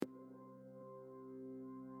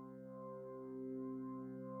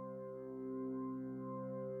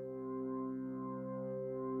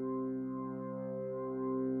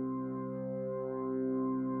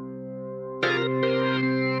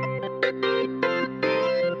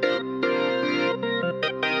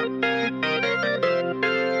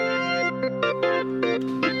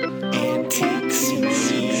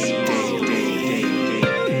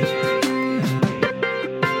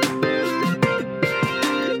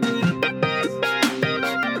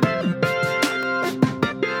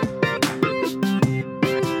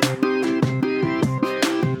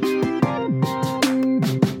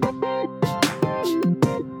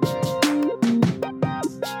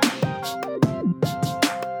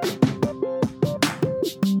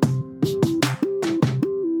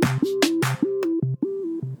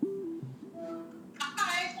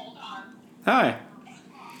Hi.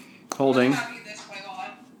 Holding. I'm gonna have you this way while I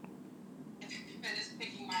finish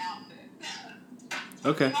picking my outfit.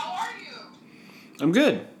 Okay. How are you? I'm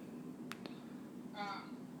good.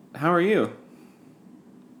 How are you?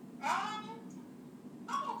 I'm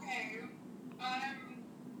okay. I'm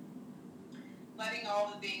letting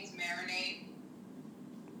all the things marinate.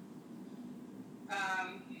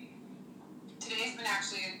 Today's been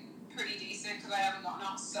actually pretty decent because I haven't gone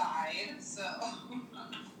outside, so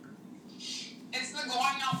it's the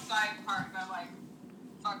going outside part that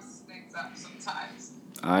fucks things up sometimes.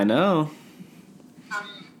 I know.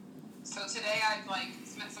 So today I've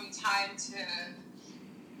spent some time to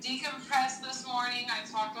decompress this morning. I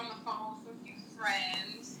talked on the phone with a few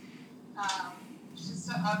friends, just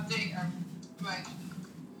to update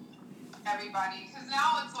everybody, because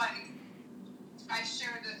now it's I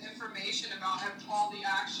shared the information about all the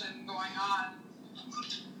action going on,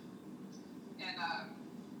 and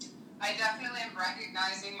I definitely am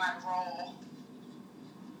recognizing my role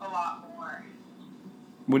a lot more.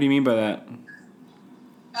 What do you mean by that?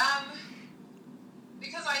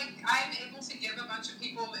 Because I'm able to give a bunch of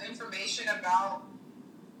people information about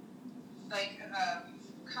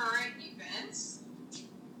current events,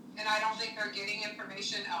 and I don't think they're getting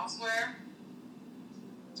information elsewhere.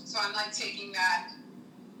 So I'm taking that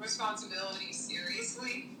responsibility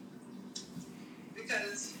seriously,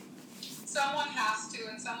 because someone has to,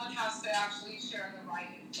 and someone has to actually share the right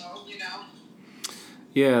info,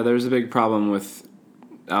 Yeah, there's a big problem with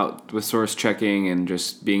source checking and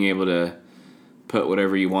just being able to put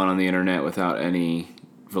whatever you want on the internet without any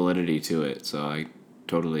validity to it. So I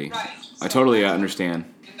totally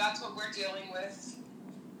understand. And that's what we're dealing with.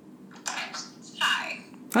 Hi.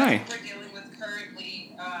 Hi. That's what we're dealing with currently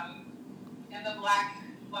in the Black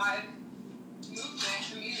Lives Movement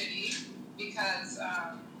community, because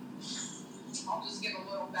I'll just give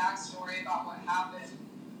a little backstory about what happened,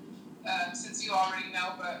 since you already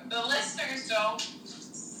know, but the listeners don't.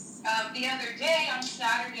 The other day, on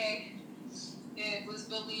Saturday, it was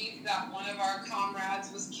believed that one of our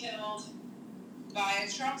comrades was killed by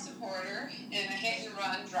a Trump supporter in a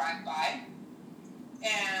hit-and-run drive-by.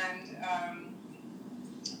 And,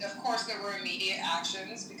 of course, there were immediate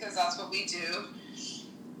actions, because that's what we do.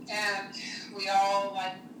 And we all,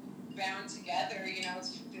 bound together,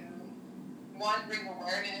 to, one, bring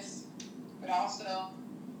awareness, but also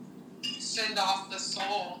send off the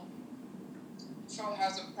soul so it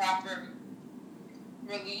has a proper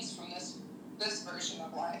release from this version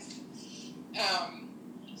of life.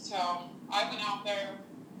 So I went out there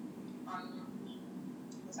on,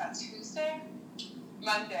 was that Tuesday?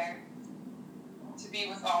 Monday, to be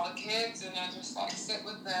with all the kids, and I just sit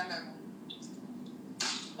with them and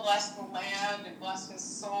bless the land and bless his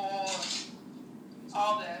soul and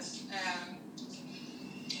all this. And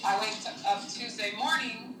I waked up Tuesday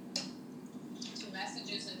morning to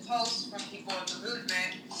messages and posts from people in the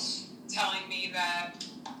movement telling me that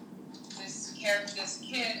this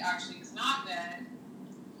kid actually is not dead.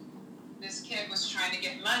 This kid was trying to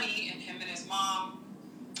get money, and him and his mom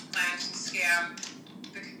planned to scam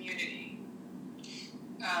the community.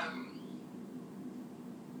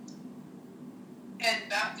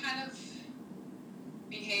 And that kind of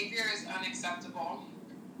behavior is unacceptable,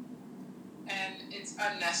 and it's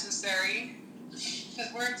unnecessary,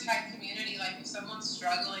 because we're a tight community. If someone's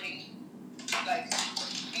struggling,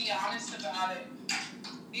 be honest about it.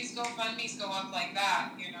 These GoFundMes go up like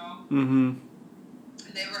that, Mm-hmm.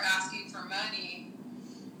 And they were asking for money,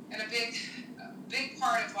 and a big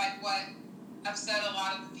part of what I've said a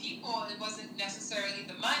lot of the people, it wasn't necessarily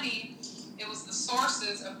the money, it was the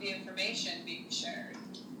sources of the information being shared.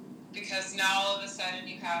 Because now all of a sudden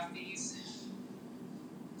you have these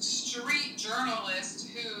street journalists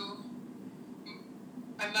who,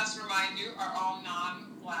 I must remind you, are all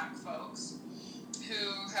non-black folks,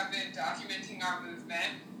 who have been documenting our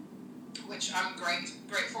movement, which I'm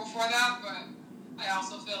grateful for that, but I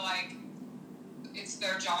also feel like it's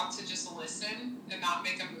their job to just listen and not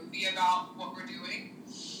make a movie about what we're doing.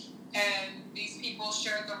 And these people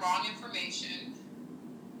shared the wrong information,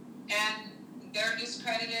 and they're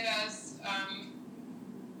discredited as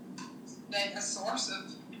a source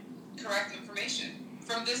of correct information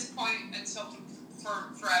from this point until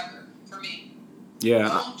forever, for me. Yeah.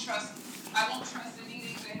 I won't trust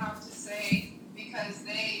anything they have to say, because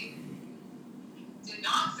they did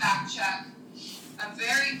not fact check a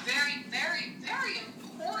very, very, very, very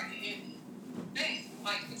important thing.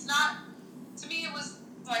 It's not, to me it was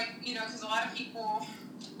because a lot of people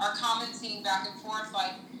are commenting back and forth,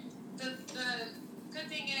 the good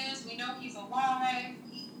thing is, we know he's alive.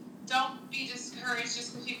 Don't be discouraged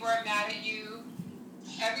just because people are mad at you.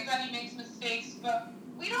 everybody makes mistakes, but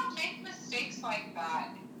we don't make mistakes like that.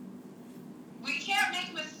 We can't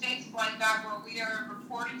make mistakes like that where we are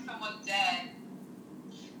reporting someone dead.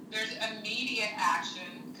 There's immediate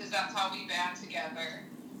action, because that's how we band together.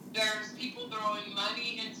 There's people throwing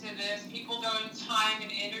money into this, people throwing time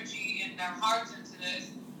and energy and their hearts into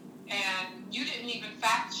this, and you didn't even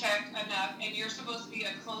fact check enough, and you're supposed to be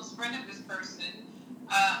a close friend of this person,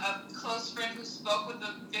 a close friend who spoke with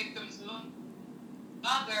the victim's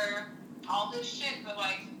mother, all this shit, but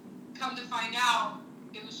like, come to find out,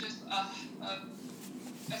 it was just a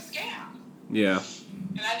scam. Yeah.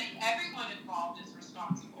 And I think everyone involved is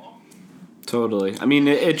responsible. Totally. I mean,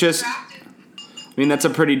 that's a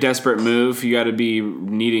pretty desperate move. You got to be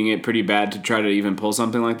needing it pretty bad to try to even pull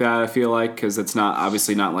something like that, I feel like, because it's not,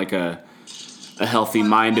 obviously not like a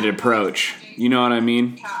healthy-minded approach. You know what I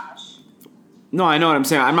mean? No, I know what I'm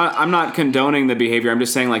saying. I'm not condoning the behavior. I'm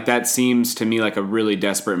just saying, like, that seems to me like a really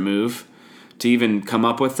desperate move to even come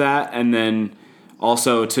up with that, and then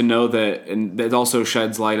also to know that, and that also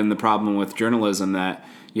sheds light on the problem with journalism, that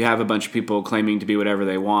you have a bunch of people claiming to be whatever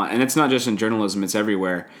they want. And it's not just in journalism, it's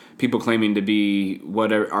everywhere. People claiming to be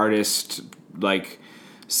whatever artists, like,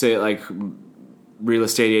 say, like, real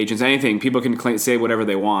estate agents, anything. People can say whatever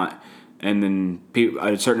they want, and then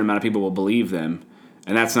a certain amount of people will believe them.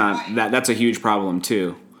 And that's not, that's a huge problem,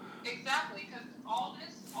 too. Exactly, because all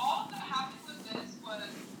that happened with this was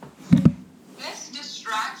this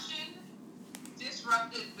distraction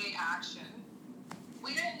disrupted the action.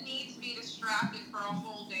 We didn't need to be distracted for a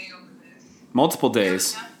whole day over this. Multiple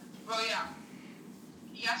days. Well, yeah.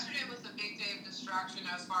 Yesterday was a big day of distraction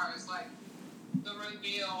as far as, like, the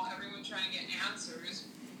reveal, everyone trying to get answers.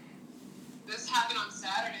 This happened on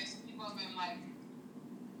Saturday, so people have been, like,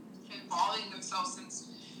 involving themselves since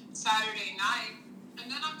Saturday night. And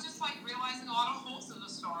then I'm just, like, realizing a lot of holes in the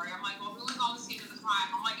story. I'm like, well, who was on the scene of the crime?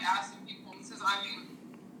 I'm, like, asking people, because, I mean,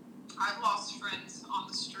 I've lost friends on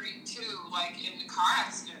the street, too, like, in a car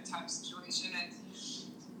accident type situation, and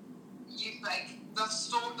you, like, the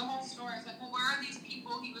whole story is like, well, where are these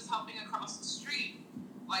people he was helping across the street?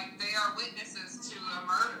 Like, they are witnesses to a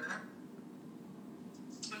murder.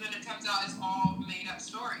 And then it comes out it's all made up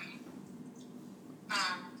story.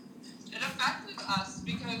 It affected us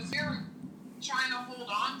because we're trying to hold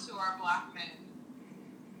on to our black men.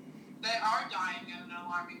 They are dying at an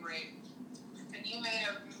alarming rate. And you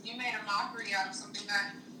made a mockery out of something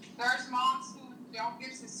that there's moms who don't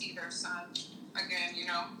get to see their son again, you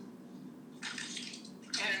know.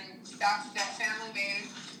 And that family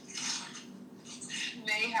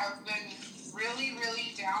may have been really,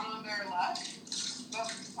 really down on their luck,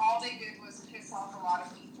 but all they did was piss off a lot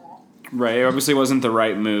of people. Right, it obviously wasn't the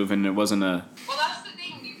right move, and it wasn't a... Well, that's the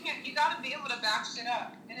thing, you gotta be able to back shit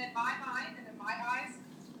up. And in my mind, and in my eyes,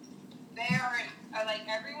 they are, like,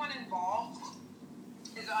 everyone involved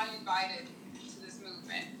is uninvited to this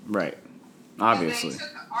movement. Right, obviously. And they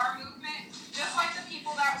took our movement, just like the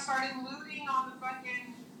people that started looting on the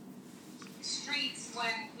fucking streets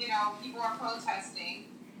when, you know, people are protesting.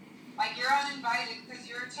 Like, you're uninvited because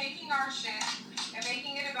you're taking our shit and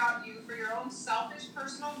making it about you for your own selfish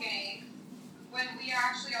personal gain when we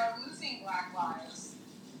actually are losing black lives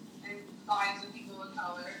and lives of people of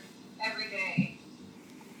color every day.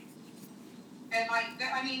 And, like,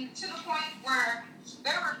 I mean, to the point where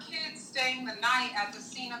there were kids staying the night at the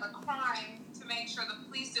scene of the crime to make sure the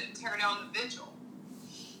police didn't tear down the vigil.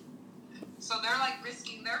 So they're, like,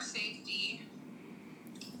 risking their safety.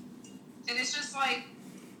 And it's just like...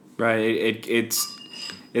 Right,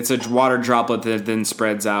 it's a water droplet that then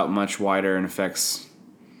spreads out much wider and affects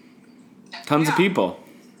tons of people.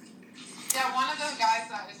 Yeah, one of the guys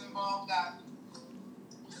that is involved that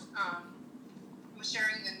was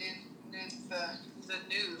sharing the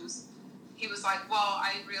news, he was like, well,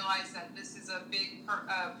 I realized that this is a big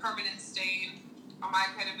permanent stain on my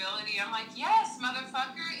credibility. I'm like, yes,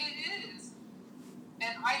 motherfucker, it is.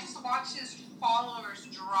 And I just watch his followers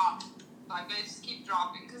drop. Like, they just keep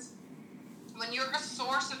dropping. Because when you're a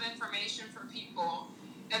source of information for people,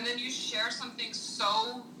 and then you share something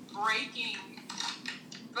so breaking,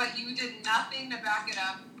 but you did nothing to back it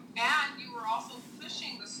up, and you were also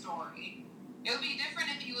pushing the story. It would be different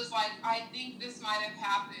if he was like, I think this might have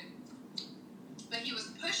happened. But he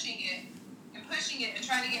was pushing it and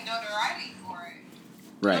trying to get notoriety for it.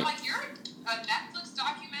 Right. I'm like, you're a Netflix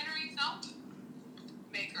documentary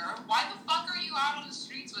filmmaker. Why the fuck are you out on the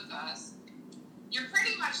streets with us? You're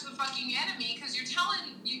pretty much the fucking enemy because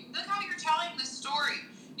look how you're telling this story.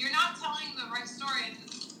 You're not telling the right story. And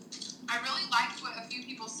I really liked what a few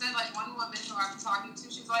people said. Like, one woman who I was talking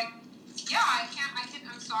to, she's like, yeah,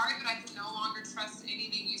 I'm sorry, but I can no longer trust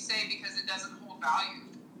anything you say because it doesn't hold value.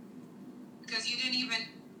 Because you didn't even...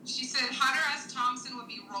 She said Hunter S. Thompson would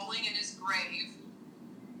be rolling in his grave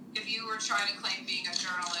if you were trying to claim being a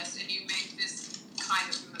journalist and you make this kind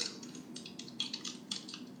of move.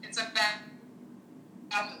 It's a bad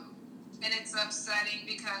move. And it's upsetting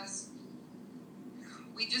because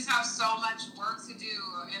we just have so much work to do,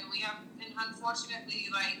 and unfortunately,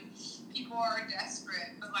 like, people are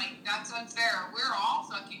desperate, but, like, that's unfair. We're all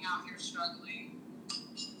fucking out here struggling.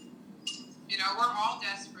 You know, we're all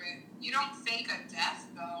desperate. You don't fake a death,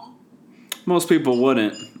 though. Most people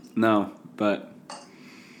wouldn't, no, but...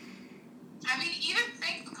 I mean, even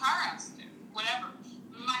fake the car accident, whatever.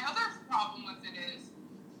 My other problem with it is,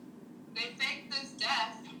 they faked this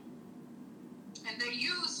death, and they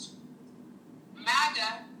used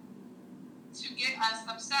MAGA to get us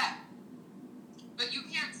upset. But you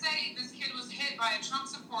can't say this kid was hit by a Trump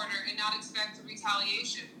supporter and not expect a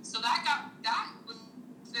retaliation. So that was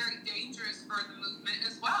very dangerous for the movement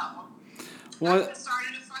as well. That could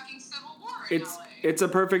started a fucking civil war in LA. It's a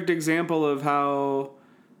perfect example of how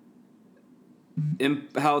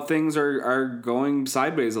things are going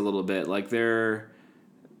sideways a little bit. Like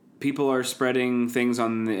people are spreading things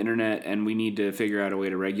on the internet, and we need to figure out a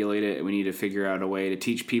way to regulate it. We need to figure out a way to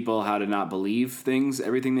teach people how to not believe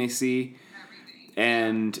everything they see.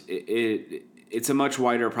 And it's a much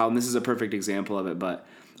wider problem. This is a perfect example of it. But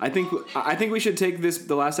I think we should take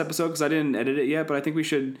the last episode, because I didn't edit it yet, but I think we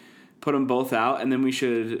should put them both out, and then we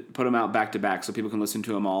should put them out back to back so people can listen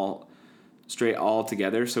to them all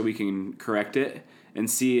together, so we can correct it and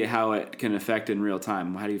see how it can affect in real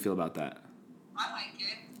time. How do you feel about that? I like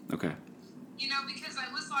it. Okay. You know, because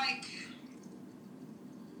I was like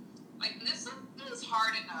this is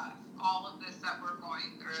hard enough, all of this that we're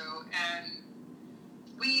going through, and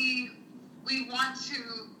we want to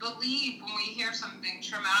believe when we hear something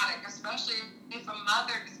traumatic, especially if a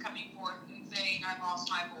mother is coming forth and saying, I lost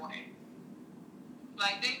my boy.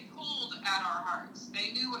 Like, they pulled at our hearts.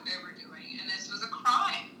 They knew what they were doing, and this was a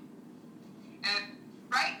crime. And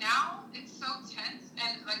right now, it's so tense,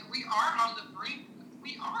 and, like, we are on the brink.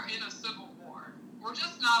 We are in a civil war. We're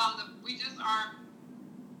just not we just aren't,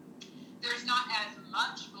 there's not as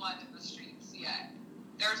much blood in the streets yet.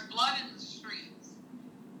 There's blood in the streets.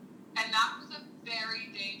 And that was a very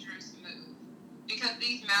dangerous move, because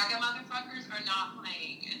these MAGA motherfuckers are not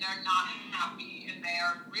playing, and they're not happy, and they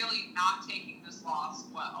are really not taking this loss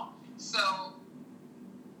well. So,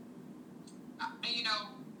 you know,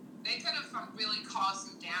 they could have really caused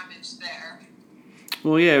some damage there.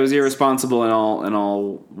 Well, yeah, it was irresponsible in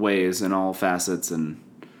all ways, in all facets, and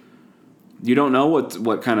you don't know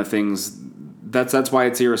what kind of things. That's why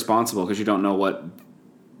it's irresponsible, because you don't know what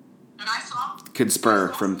could spur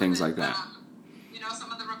from things like that. You know, some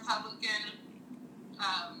of the Republican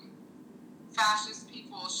fascist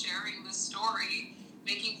people sharing this story,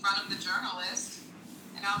 making fun of the journalist,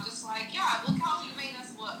 and I'm just like, yeah, look how you made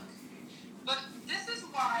us look. But this is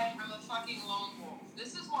why I'm a fucking lone wolf.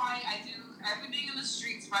 This is why I do everything in the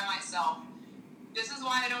streets by myself. This is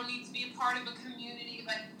why I don't need to be a part of a community.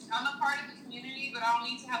 Like, I'm a part of a community, but I don't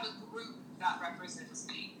need to have a group that represents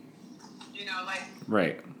me. You know, like...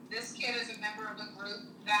 Right. This kid is a member of a group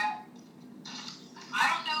that,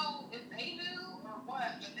 I don't know if they knew or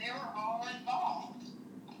what, but they were all involved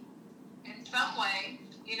in some way,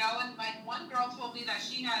 you know. And like, one girl told me that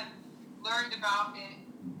she had learned about it,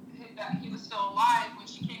 that he was still alive, when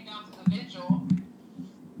she came down to the vigil,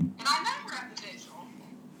 and I met her at the vigil,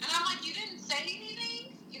 and I'm like, you didn't say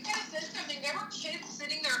anything? You could have said something. There were kids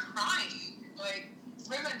sitting there crying, like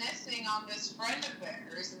reminiscing on this friend of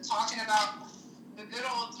theirs and talking about the good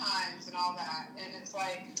old times and all that. And it's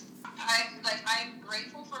like, I'm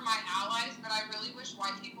grateful for my allies, but I really wish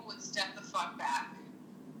white people would step the fuck back,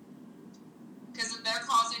 because they're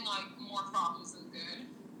causing like more problems than good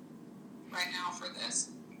right now for this.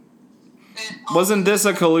 Wasn't this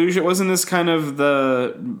a collusion? Wasn't this kind of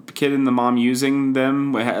the kid and the mom using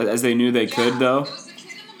them as they knew they could, though? It was the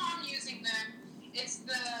kid and the mom using them. It's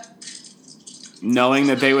knowing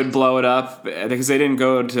that they would blow it up, because they didn't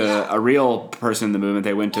go to a real person in the movement.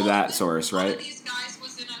 They went to that source, right? One of these guys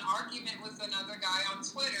was in an argument with another guy on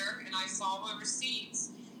Twitter, and I saw the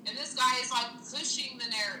receipts. And this guy is like pushing the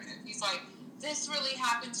narrative. He's like, this really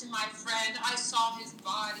happened to my friend. I saw his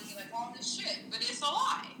body, like all this shit. But it's a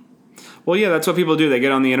lie. Well, yeah, that's what people do. They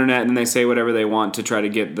get on the internet and they say whatever they want to try to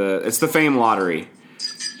get it's the fame lottery. You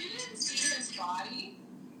didn't see his body.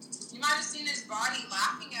 You might have seen his body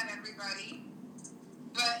laughing at everybody.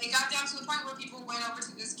 But it got down to the point where people went over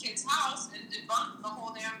to this kid's house and debunked the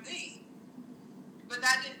whole damn thing. But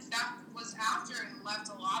that was after it left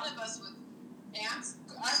a lot of us with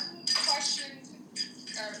unquestioned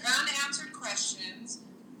unanswered questions,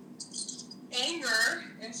 anger,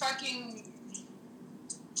 and fucking.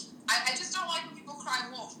 I just don't like when people cry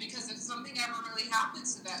wolf, because if something ever really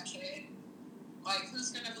happens to that kid, like,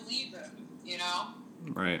 who's gonna believe them? You know?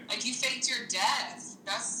 Right. Like, you faked your death.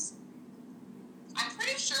 I'm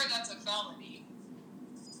pretty sure that's a felony.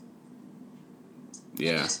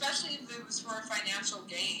 Yeah. And especially if it was for a financial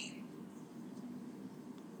gain.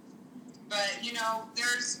 But, you know,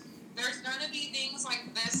 there's gonna be things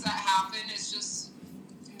like this that happen. It's just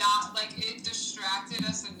not, like, it distracted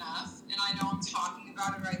us enough. And I know I'm talking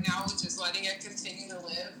about it right now, which is letting it continue to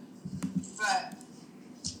live. But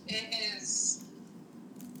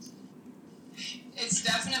it's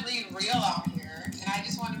definitely real out here, and I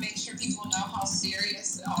just want to make sure people know how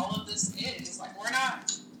serious all of this is. Like,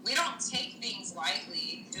 we don't take things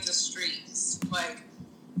lightly in the streets. Like,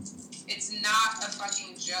 it's not a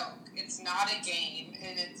fucking joke. It's not a game,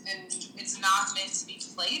 and it's not meant to be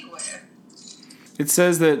played with. It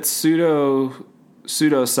says that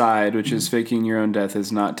pseudocide, which is faking your own death,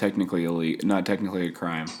 is not technically a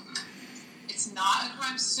crime. It's not a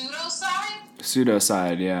crime. Pseudocide?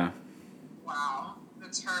 Pseudocide, yeah. Wow, the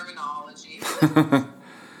terminology.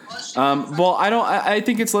 Well, I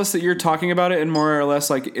think it's less that you're talking about it, and more or less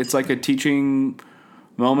like it's like a teaching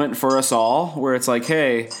moment for us all, where it's like,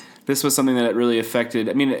 hey, this was something that really affected.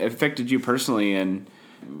 I mean, it affected you personally, and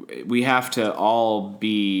we have to all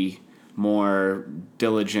be more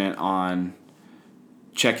diligent on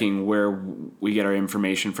checking where we get our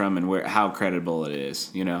information from and how credible it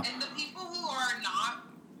is. You know. And the people who are not,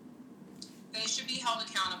 they should be held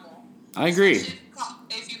accountable. I agree.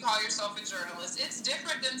 If you call yourself a journalist, it's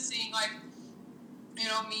different than seeing, like, you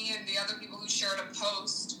know, me and the other people who shared a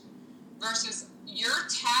post versus your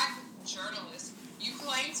tag journalist. You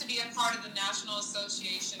claim to be a part of the National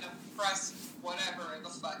Association of Press, whatever the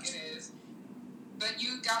fuck it is, but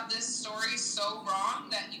you got this story so wrong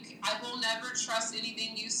that I will never trust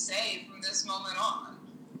anything you say from this moment on.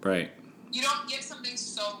 Right. You don't get something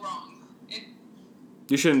so wrong.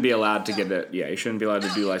 You shouldn't be allowed to get it. Yeah, you shouldn't be allowed to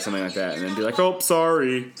do like something like that and then be like, "Oh,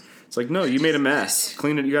 sorry." It's like, no, you made a mess.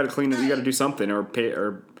 Clean it. You got to clean it. You got to do something or pay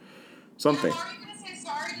or something. How are you gonna say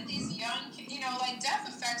sorry to these young kids? You know, like, death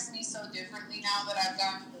affects me so differently now that I've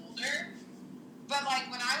gotten older. But,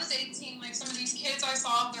 like, when I was 18, like, some of these kids I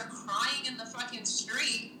saw, they're crying in the fucking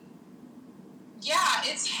street. Yeah,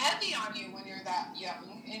 it's heavy on you when you're that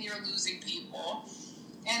young and you're losing people.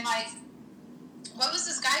 And, like, what was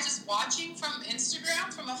this guy just watching from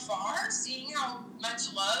Instagram from afar, seeing how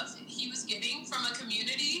much love he was getting from a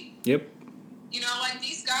community? Yep. You know, like,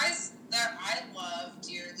 these guys that I love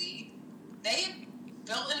dearly, they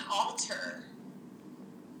built an altar.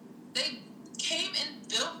 They came and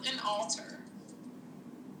built an altar.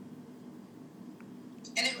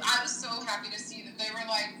 And I was so happy to see that they were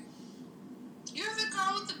like, "You're the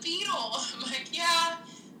girl with the beetle." I'm like, "Yeah,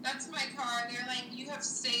 that's my car." They're like, "You have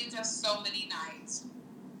saved us so many nights."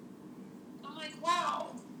 I'm like,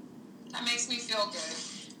 wow. That makes me feel good.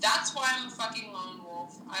 That's why I'm a fucking lone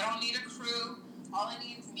wolf. I don't need a crew. All I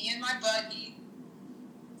need is me and my buggy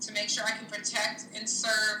to make sure I can protect and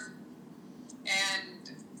serve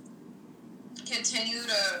and continue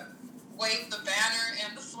to wave the banner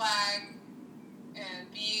and the flag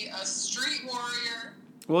and be a street warrior.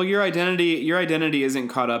 Well, your identity isn't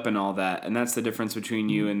caught up in all that, and that's the difference between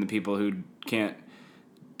you and the people who can't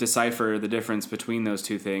decipher the difference between those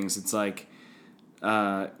two things. It's like,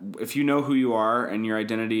 if you know who you are and your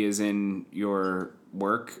identity is in your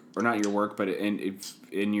work, or not your work, but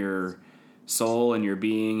in your soul and your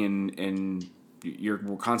being, and you're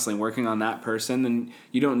constantly working on that person, then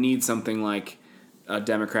you don't need something like a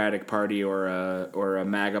Democratic Party or a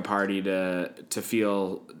MAGA party to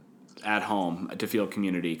feel at home, to feel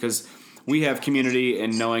community, because we have community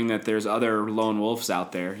in knowing that there's other lone wolves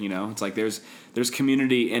out there. You know, it's like there's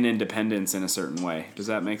community in independence in a certain way. Does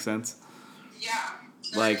that make sense? Yeah.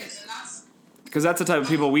 Like, because that's the type of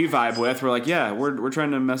people we vibe with. We're like, yeah, we're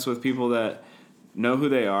trying to mess with people that know who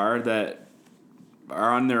they are, that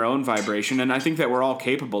are on their own vibration, and I think that we're all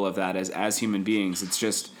capable of that as human beings. It's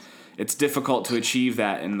just, it's difficult to achieve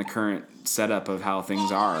that in the current setup of how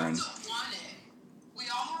things are. And we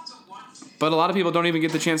all have to want it. But a lot of people don't even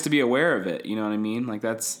get the chance to be aware of it. You know what I mean? Like,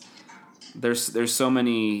 there's so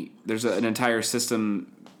many. There's an entire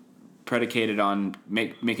system predicated on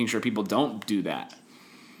making sure people don't do that.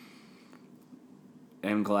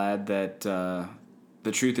 I'm glad that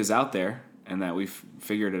the truth is out there and that we've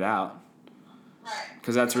figured it out. Right.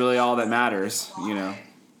 Because that's really all that matters, you know.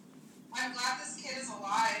 I'm glad this kid is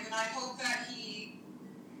alive, and I hope that him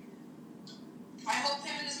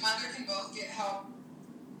and his mother can both get help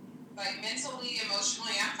like mentally,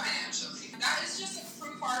 emotionally, and financially. That is just a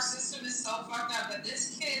proof our system is so fucked up that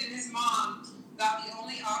this kid and his mom thought the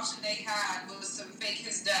only option they had was to fake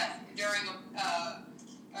his death during an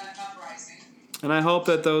uprising. And I hope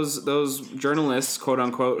that those journalists, quote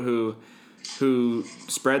unquote, who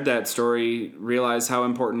spread that story realize how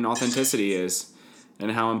important authenticity is,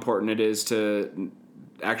 and how important it is to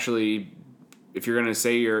actually, if you're going to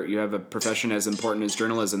say you have a profession as important as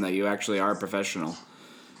journalism, that you actually are a professional.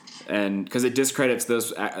 And because it discredits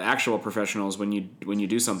those actual professionals when you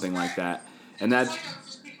do something like that. And that,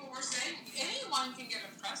 people were saying anyone can get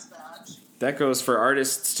a press badge. That goes for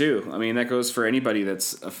artists too. I mean, that goes for anybody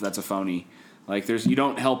that's a phony. Like, you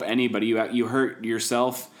don't help anybody. You hurt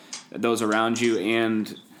yourself, those around you,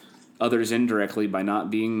 and others indirectly by not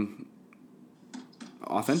being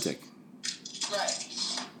authentic. Right.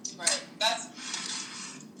 That's,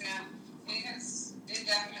 yeah. It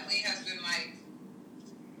definitely has been like,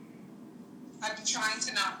 I'm trying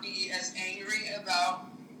to not be as angry about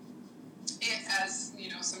it as,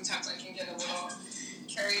 sometimes I can get a little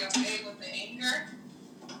carried away with the anger.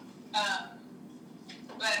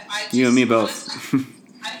 But I just, you and me both.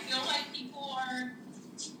 I feel like people are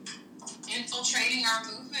infiltrating our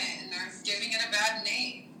movement, and they're giving it a bad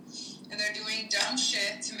name, and they're doing dumb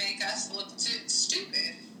shit to make us look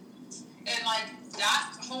stupid. And like,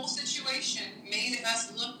 that whole situation made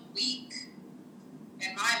us look weak,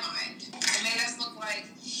 in my mind. It made us look like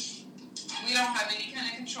we don't have any kind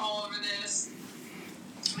of control over this.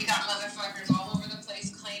 We got motherfuckers all over the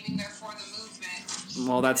place claiming they're for the movement.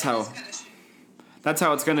 Well, that's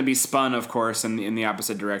how it's going to be spun, of course, in the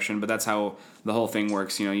opposite direction. But that's how the whole thing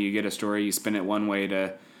works. You get a story, you spin it one way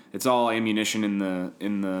it's all ammunition in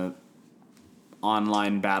the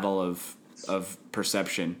online battle of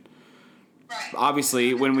perception. Right.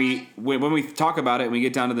 Obviously, when we talk about it and we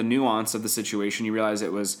get down to the nuance of the situation, you realize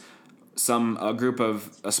it was a small group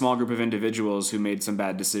of individuals who made some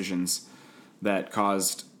bad decisions that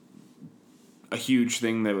caused a huge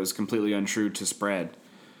thing that was completely untrue to spread.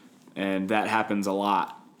 And that happens a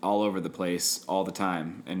lot, all over the place, all the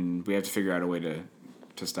time. And we have to figure out a way to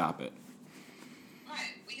stop it.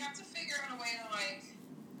 Right. We have to figure out a way to,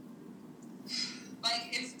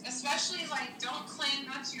 especially, don't claim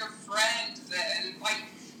that's your friend then. Like,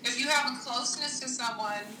 if you have a closeness to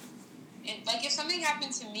someone, if something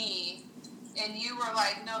happened to me, and you were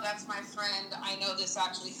like, no, that's my friend, I know this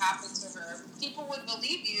actually happened to her, people would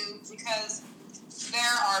believe you because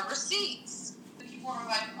there are receipts. People were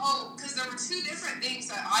like, oh, because there were two different things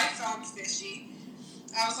that I found fishy.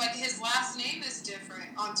 I was like, his last name is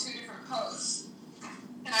different on two different posts.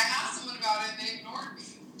 And I asked someone about it, and they ignored me.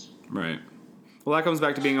 Right. Well, that comes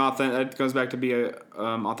back to being authentic. That goes back to be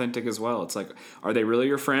authentic as well. It's like, are they really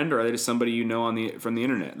your friend, or are they just somebody you know from the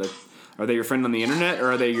internet? Are they your friend on the internet,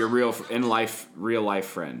 or are they your real life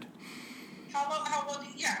friend?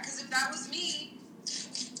 Yeah, because if that was me,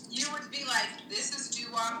 you would be like, this is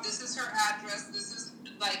Doo-Wop, this is her address, this is,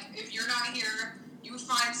 if you're not here, you would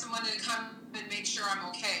find someone to come and make sure I'm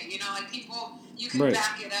okay. People, you can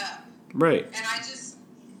back it up. Right. And I just,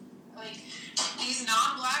 these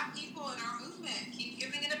non-black people in our movement keep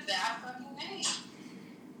giving it a bad fucking name.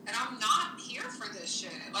 And I'm not here for this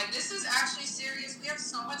shit. This is actually serious. We have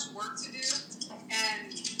so much work to do.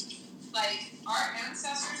 And, our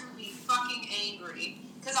ancestors would be fucking angry.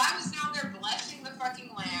 Because I was down there blessing the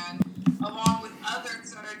fucking land along with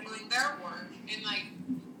others that are doing their work. And,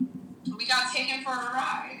 we got taken for a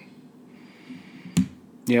ride.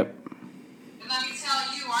 Yep. And let me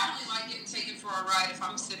tell you, I only like getting taken for a ride if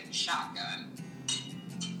I'm sitting shotgun.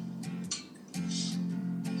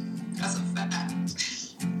 That's a fact.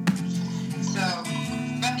 So,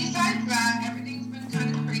 but besides that, everything's been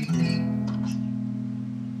kind of crazy.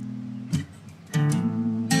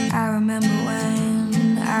 I remember when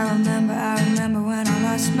I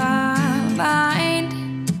lost my mind.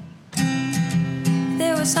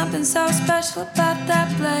 There was something so special about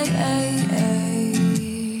that place.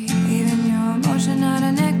 Even your emotion had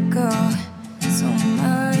an echo, so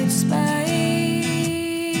much space.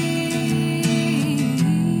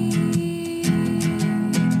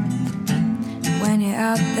 When you're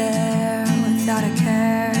out there without a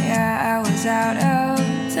care, yeah, I was out of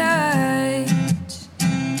touch.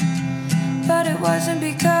 But it wasn't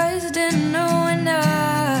because I didn't know enough.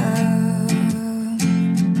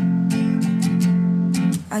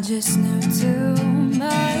 I just knew too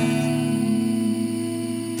much.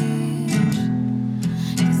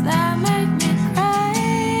 'Cause that made me crazy.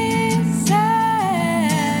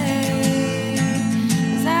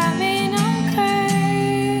 Does that mean I'm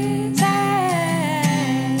crazy?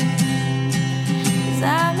 Does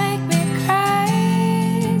that make me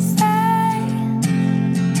crazy?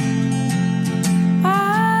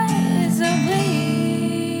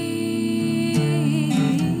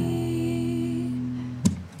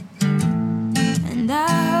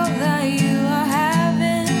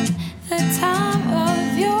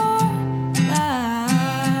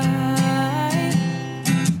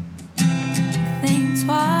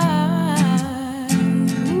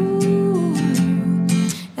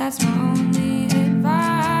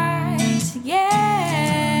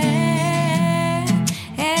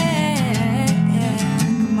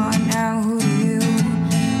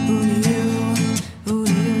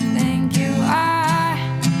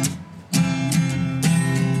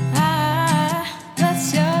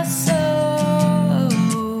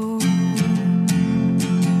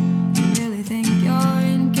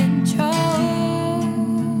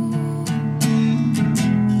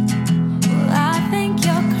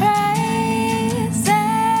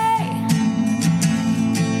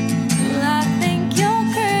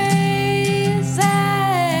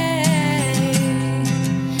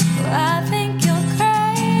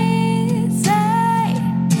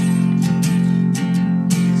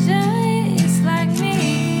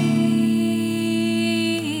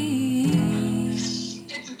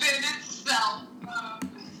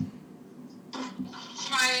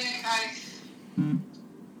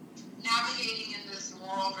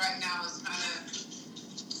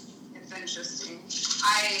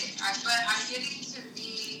 But I'm getting to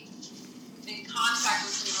be in contact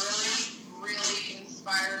with some really, really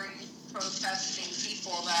inspiring protesting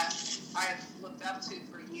people that I've looked up to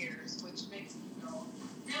for years, which makes me feel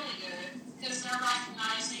really good because they're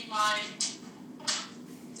recognizing my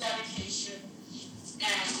dedication,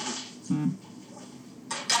 and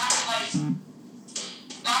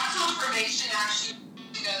that confirmation actually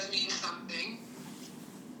does mean something.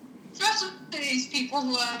 Especially to these people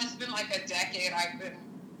who have just been like a decade I've been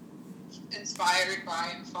inspired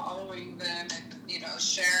by and following them and,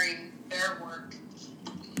 sharing their work.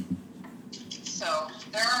 So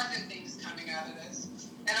there are good things coming out of this.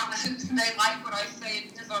 And they like what I say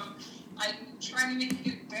because I'm trying to make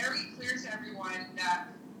it very clear to everyone that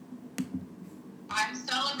I'm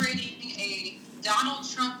celebrating a Donald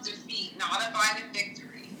Trump defeat, not a Biden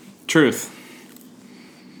victory. Truth.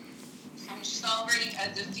 I'm celebrating a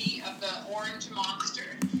defeat of the orange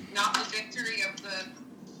monster, not the victory of the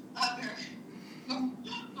other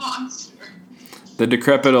monster. The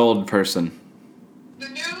decrepit old person. The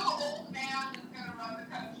new old man that's going to run the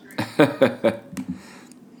country.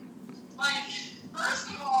 First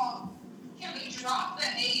of all, can we drop the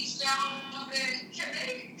age down a bit?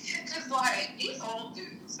 Because, these old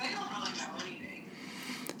dudes, they don't really know anything.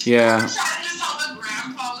 Yeah. I'm trying to tell a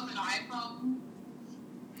grandpa with an iPhone.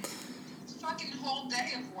 It's a fucking whole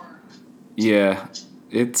day of work. Yeah.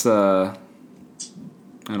 It's, I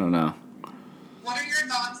don't know. What are your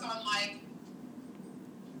thoughts on,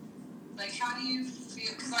 how do you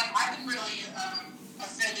feel? Because, I've been really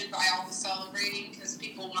offended by all the celebrating because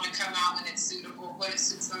people want to come out when it's suitable, when it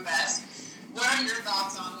suits them best. What are your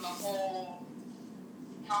thoughts on the whole,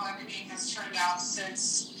 how everything has turned out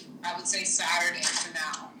since, I would say, Saturday to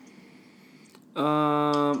now?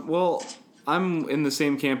 Well, I'm in the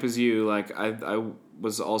same camp as you. I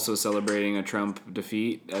was also celebrating a Trump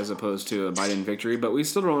defeat as opposed to a Biden victory, but we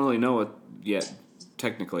still don't really know it yet,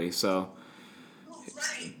 technically. So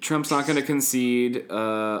Trump's not going to concede.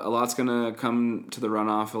 A lot's going to come to the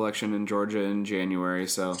runoff election in Georgia in January.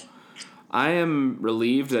 So I am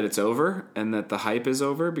relieved that it's over and that the hype is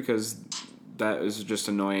over because that is just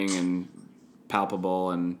annoying and palpable.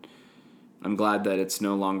 And I'm glad that it's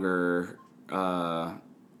no longer an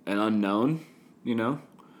unknown,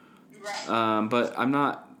 Right. But I'm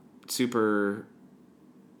not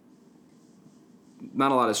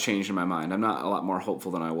not a lot has changed in my mind. I'm not a lot more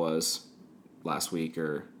hopeful than I was last week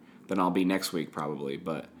or than I'll be next week probably,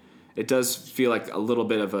 but it does feel like a little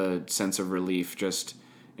bit of a sense of relief just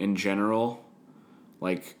in general.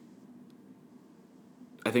 I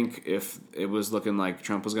think if it was looking like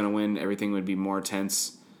Trump was going to win, everything would be more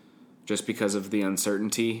tense just because of the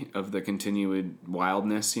uncertainty of the continued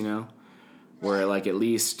wildness, where at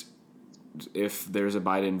least if there's a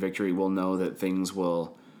Biden victory, we'll know that things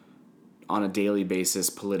will on a daily basis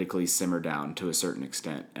politically simmer down to a certain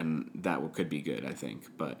extent, and that could be good, I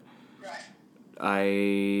think. But right.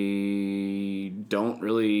 I don't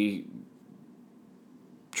really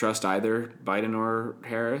trust either Biden or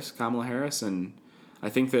Kamala Harris, and I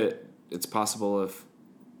think that it's possible if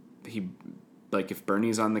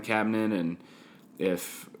Bernie's on the cabinet and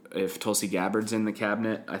if Tulsi Gabbard's in the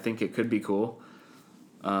cabinet, I think it could be cool.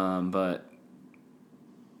 But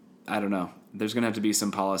I don't know. There's going to have to be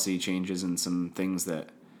some policy changes and some things that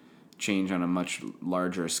change on a much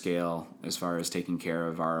larger scale as far as taking care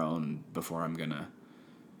of our own before I'm going to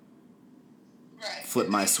flip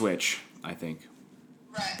my switch, I think.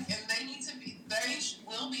 Right, and they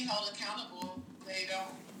will be held accountable if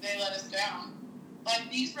they let us down.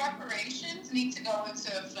 These reparations need to go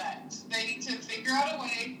into effect. They need to figure out a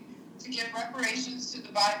way to give reparations to the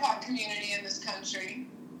BIPOC community in this country.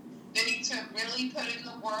 They need to really put in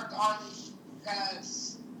the work on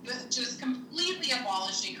just completely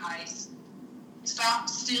abolishing ICE. Stop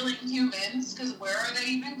stealing humans, because where are they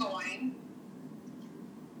even going?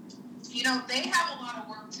 They have a lot of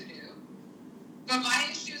work to do. But my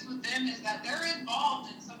issues with them is that they're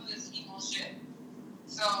involved in some of this evil shit.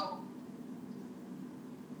 So,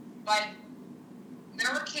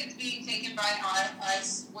 there were kids being taken by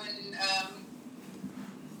ICE when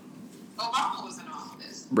Obama was in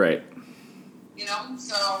office. Right.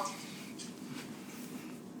 So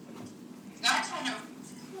that kind of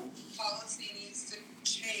policy needs to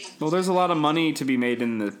change. Well, there's a lot of money to be made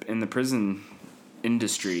in the prison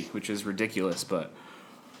industry, which is ridiculous, but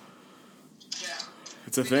yeah,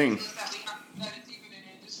 it's a thing. That it's even an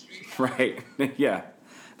industry. Right. Yeah.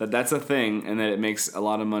 That's a thing, and that it makes a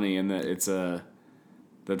lot of money, and that it's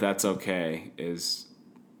that's okay is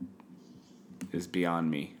beyond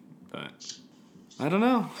me. But I don't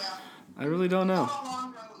know. Yeah. I really don't know. It's a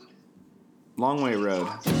long road. Long way road.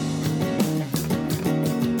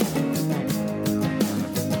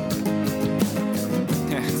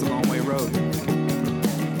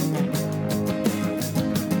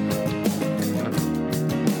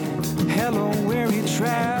 fellow weary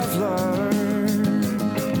traveler.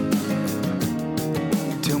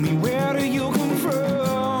 Tell me, where do you come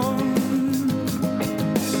from?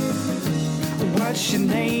 What's your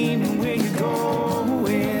name and where you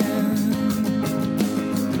going?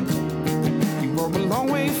 You walk a long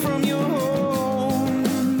way from your home.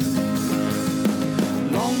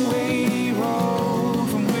 Long way road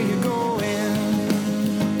from where you're going.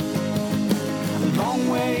 A long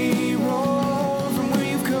way road from where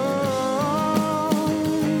you've come.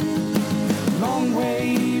 Long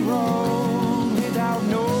way road without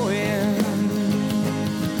knowing.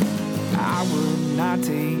 I would not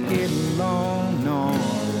take it alone, no.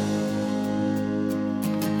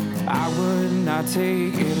 I would not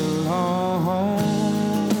take it alone.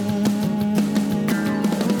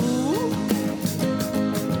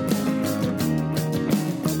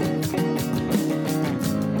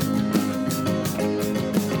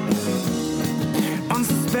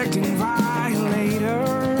 Unsuspecting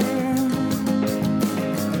violator,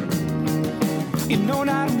 you know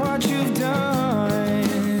not what you've done.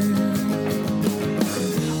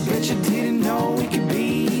 Bet you didn't know it could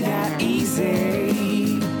be that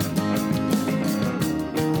easy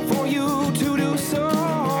for you to do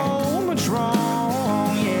so much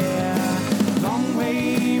wrong, yeah. Long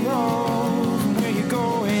way road from where you're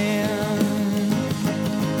going.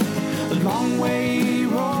 A long way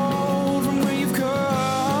road from where you've come.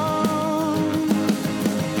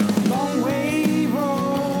 Long way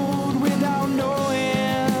road without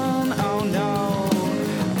knowing. Oh no,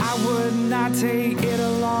 I would not take it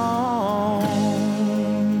alone.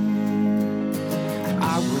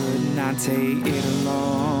 I would not take it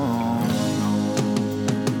alone.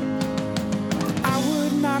 I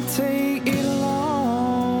would not take it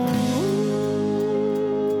alone.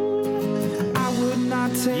 I would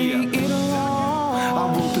not take it alone. I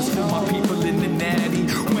wrote this for my people in the natty.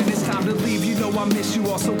 When it's time to leave, you know I miss you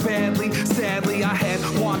all so badly. Sadly, I had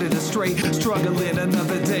wandered astray, struggling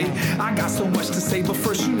another day. I got so much to say, but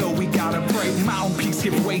first you know we gotta pray. Mountain peaks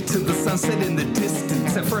give way to the sunset in the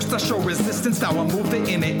distance. At first I show resistance, now I move it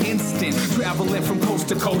in an instant. Traveling from coast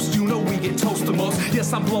to coast, you know we get toast the most.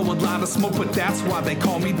 Yes, I blow a lot of smoke, but that's why they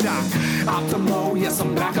call me Doc. Optimo, yes,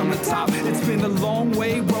 I'm back on the top. It's been a long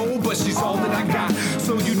way road, but she's all that I got.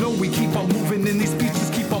 So you know we keep on moving and these speeches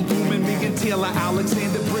keep on booming. Me and Taylor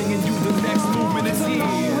Alexander bringing you the next movement. It's here,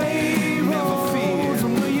 never fear.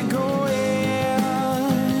 From where you're going.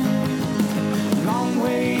 Long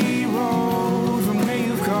way road from where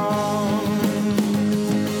you've come.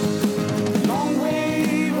 Long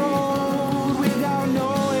way road without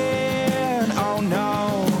knowing. Oh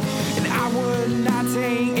no, and I would not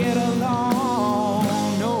take it alone.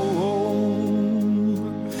 No,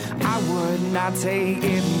 I would not take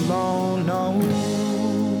it alone. No,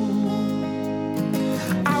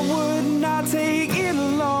 I would not take it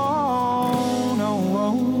alone.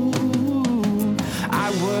 No,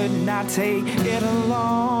 I would not take it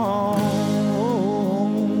alone.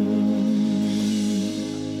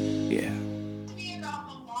 Yeah. Me about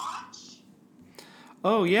the launch.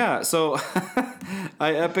 Oh yeah, so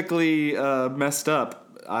I epically messed up.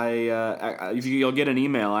 You'll get an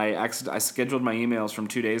email. I scheduled my emails from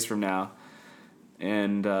 2 days from now,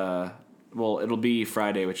 and well, it'll be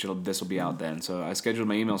Friday, which this will be out then. So I scheduled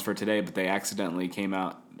my emails for today, but they accidentally came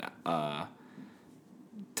out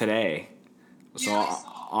today. So Yeah, I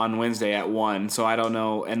saw. on Wednesday at 1. So I don't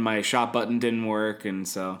know, and my shop button didn't work, and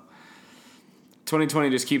so 2020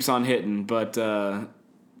 just keeps on hitting. But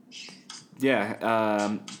yeah,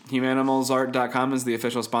 humanimalsart.com is the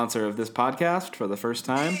official sponsor of this podcast for the first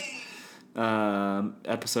time.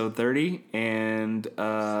 Episode 30, and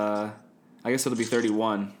I guess it'll be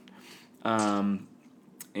 31. And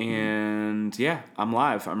yeah, I'm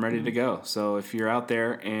live. I'm ready to go. So if you're out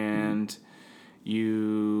there and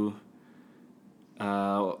you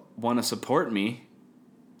want to support me,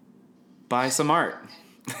 buy some art.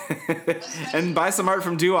 And buy some art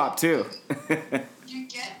from Doo-Wop too. You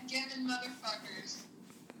get given, motherfuckers.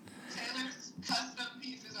 Taylor's custom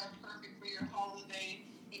pieces are perfect for your holiday,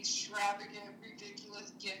 extravagant,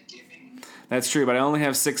 ridiculous gift giving. That's true, but I only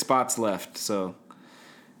have 6 spots left, so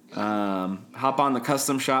hop on the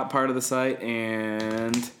custom shop part of the site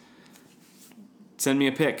and send me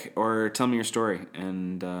a pic or tell me your story,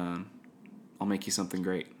 and I'll make you something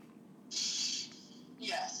great.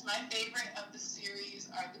 Yes, my favorite of the series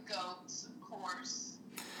are the goats, of course.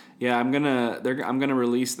 Yeah, I'm gonna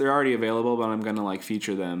release. They're already available, but I'm gonna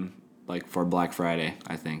feature them for Black Friday,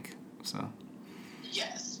 I think. So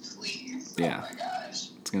Yes, please. Yeah. Oh my gosh.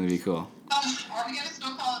 it's gonna be cool. Are we gonna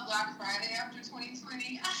still call it Black Friday after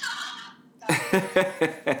 2020?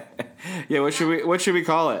 Yeah, what should we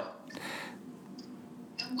call it?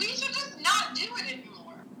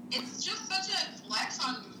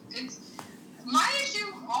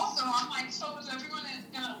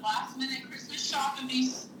 shop to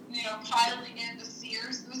be, piling into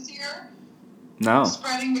Sears this year? No.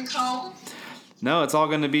 Spreading the code? No, it's all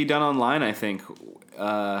going to be done online, I think,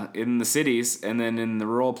 in the cities. And then in the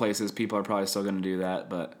rural places, people are probably still going to do that.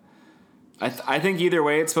 But I think either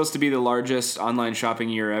way, it's supposed to be the largest online shopping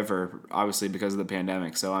year ever, obviously because of the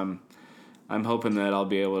pandemic. So I'm hoping that I'll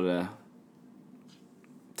be able to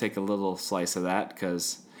take a little slice of that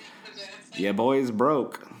because, yeah, boys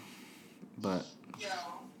broke. But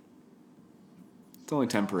it's only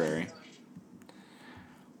temporary.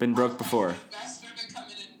 Been broke before. Investor to come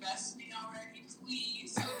and invest me already,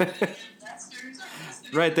 please. Investors.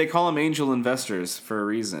 Right, they call them angel investors for a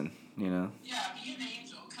reason, you know. Yeah, be an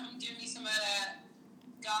angel. Come and give me some of that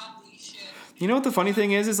godly shit. You know what the funny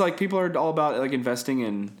thing is like people are all about like investing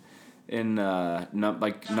in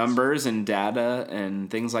numbers and data and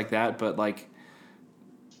things like that, but like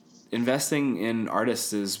investing in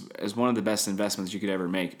artists is one of the best investments you could ever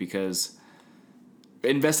make because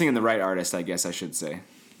investing in the right artist, I guess I should say,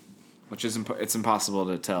 which is it's impossible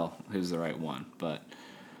to tell who's the right one, but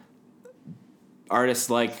artists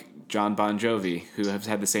like John Bon Jovi, who have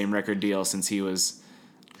had the same record deal since he was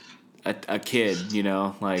a kid, you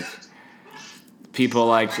know, like people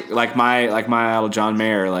like my idol John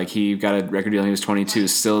Mayer, like he got a record deal when he was 22,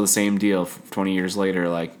 still the same deal 20 years later.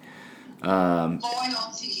 Like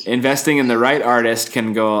investing in the right artist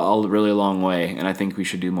can go a really long way, and I think we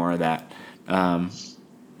should do more of that. I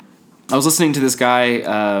was listening to this guy,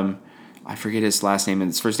 I forget his last name, and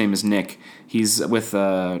his first name is Nick. He's with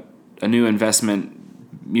a new investment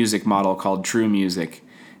music model called True Music,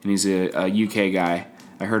 and he's a UK guy.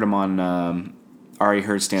 I heard him on Ari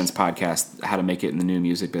Herstand's podcast, How to Make It in the New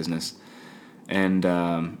Music Business. And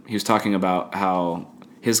he was talking about how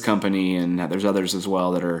his company, and there's others as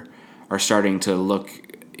well, that are starting to look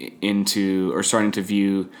into or starting to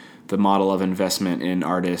view the model of investment in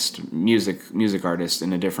music artists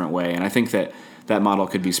in a different way. And I think that model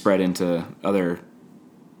could be spread into other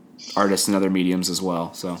artists and other mediums as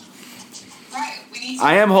well. So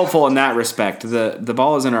I am hopeful in that respect. The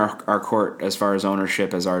ball is in our court as far as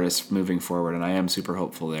ownership as artists moving forward, and I am super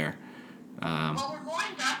hopeful there. Well, we're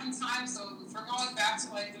going back in time, so if we're going back to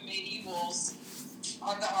like the medievals,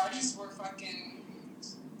 the artists were fucking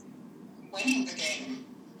winning the game.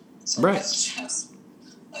 So right.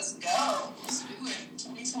 Let's go. Let's do it.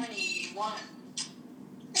 2021.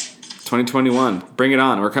 2021. Bring it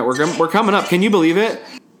on. We're coming up. Can you believe it?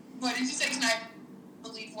 What did you say? Can I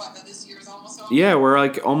believe what? That this year is almost over? Yeah, we're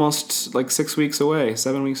like almost like 7 weeks away,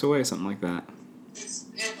 something like that.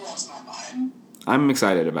 It blows my mind. I'm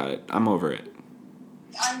excited about it. I'm over it.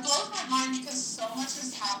 It blows my mind because so much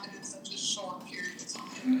has happened in such a short period of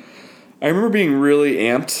time. I remember being really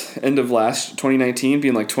amped end of 2019,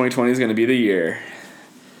 being like 2020 is going to be the year.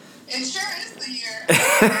 It sure is the year.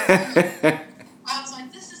 I was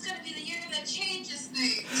like, this is going to be the year that changes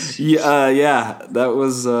things. Yeah, that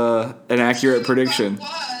was an accurate prediction.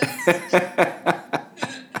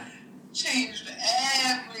 Changed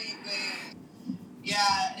everything.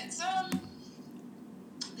 Yeah, it's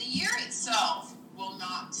the year itself will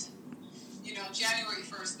not, January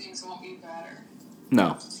 1st things won't be better.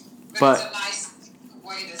 No. But it's a nice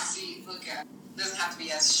way to look at it. It doesn't have to be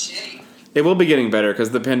as shitty. It will be getting better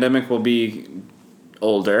because the pandemic will be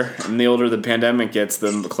older, and the older the pandemic gets,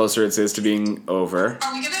 the closer it is to being over.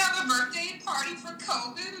 Are we going to have a birthday party for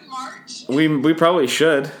COVID in March? We probably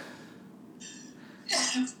should.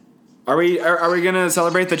 Are we going to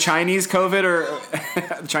celebrate the Chinese COVID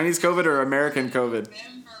or American COVID?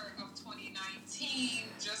 November of 2019,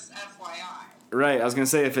 just FYI. Right, I was going to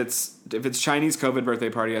say if it's Chinese COVID birthday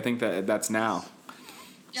party, I think that's now.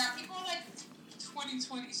 Yeah, people are like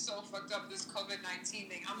 2020 so fucked up, this COVID-19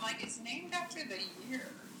 thing. I'm like, it's named after the year.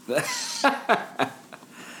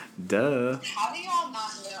 Duh. How do y'all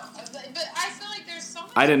not know? But I feel like there's so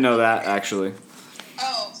much. I didn't know that actually.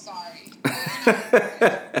 Oh, sorry.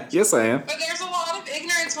 Yes, I am. But there's a lot of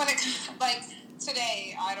ignorance when it comes, like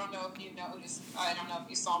today. I don't know if you noticed. I don't know if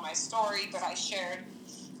you saw my story, but I shared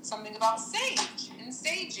something about sage and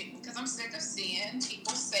saging because I'm sick of seeing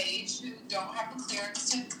people sage who don't have the clearance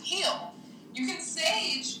to heal. You can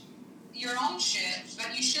sage your own shit,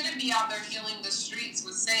 but you shouldn't be out there healing the streets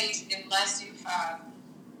with sage unless you have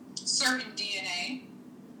certain DNA.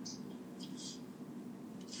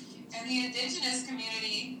 And the indigenous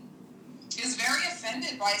community is very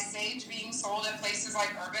offended by sage being sold at places like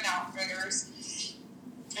Urban Outfitters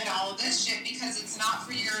and all of this shit because it's not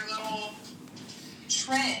for your little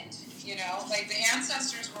trend, like the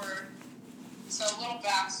ancestors were. So a little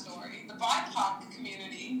backstory. The BIPOC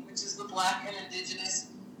community, which is the Black and Indigenous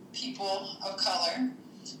people of color,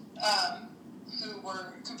 who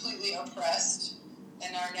were completely oppressed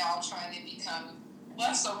and are now trying to become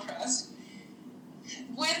less oppressed.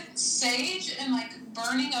 With sage and like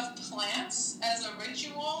burning of plants as a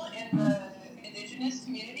ritual in the indigenous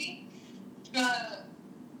community, the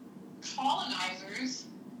colonizers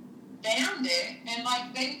banned it, and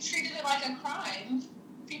like they treated it like a crime.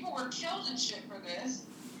 People were killed and shit for this.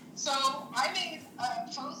 So I made a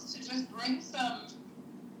post to just bring some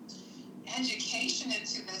education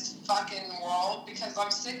into this fucking world, because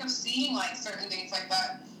I'm sick of seeing like certain things like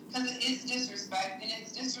that, because it is disrespect, and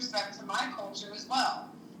it's disrespect to my culture as well.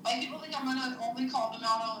 Like, people think I'm gonna only call them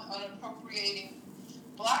out on appropriating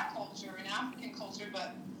black culture and African culture,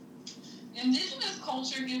 but indigenous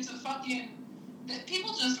culture gets a fucking, that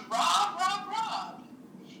people just rob.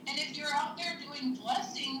 And if you're out there doing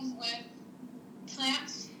blessings with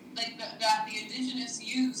plants like that the indigenous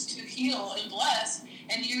use to heal and bless,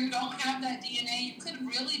 and you don't have that DNA, you could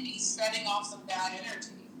really be setting off some bad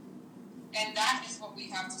energy. And that is what we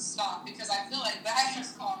have to stop, because I feel like that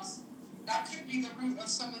could be the root of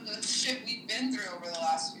some of the shit we've been through over the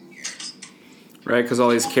last few years. Right, because all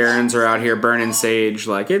these Karens are out here burning sage,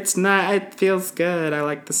 like, it feels good, I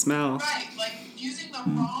like the smell. Right, like using the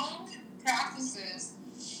wrong practices,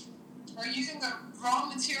 or using the wrong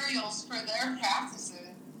materials for their practices.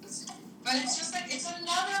 But it's just like, it's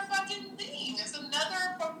another fucking thing. It's another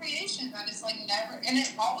appropriation that is like never, and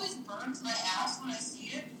it always burns my ass when I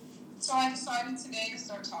see it. So I decided today to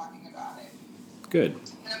start talking about it. Good.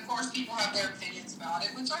 And of course, people have their opinions about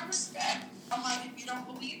it, which I respect. I'm like, if you don't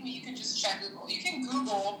believe me, you can just check Google. You can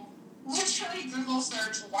literally Google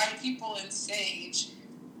search white people and sage,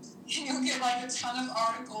 and you'll get like a ton of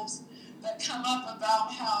articles that come up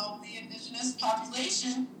about how the indigenous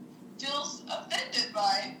population feels offended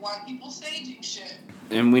by white people saging shit.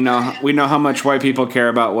 And we know how much white people care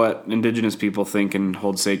about what indigenous people think and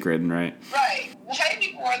hold sacred, right? Right. White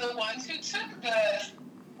people are the ones who took the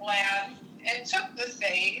land and took the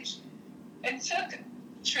sage and took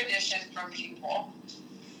tradition from people.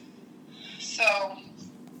 So,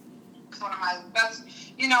 it's one of my best,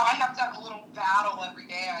 I have to have a little battle every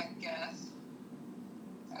day, I guess.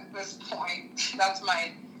 At this point, that's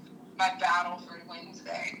my battle for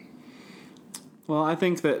Wednesday. Well, I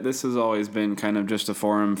think that this has always been kind of just a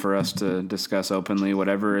forum for us to discuss openly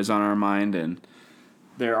whatever is on our mind, and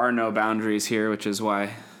there are no boundaries here, which is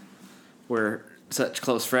why we're such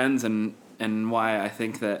close friends, and why I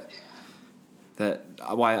think that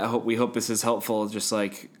we hope this is helpful. Just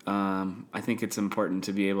like I think it's important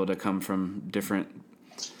to be able to come from different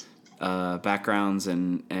backgrounds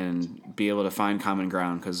and be able to find common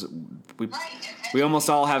ground, because we almost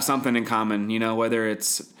all have something in common, whether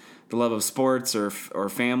it's the love of sports or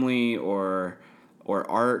family or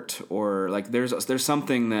art, or like there's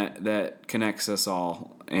something that connects us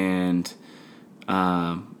all. And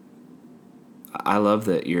I love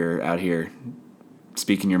that you're out here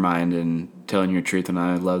speaking your mind and telling your truth, and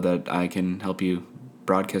I love that I can help you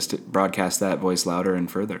broadcast that voice louder and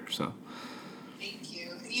further. So thank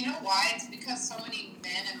you. You know why? It's because so many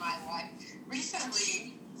men in my life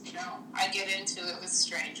recently, I get into it with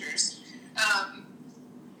strangers.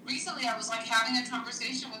 Recently, I was like having a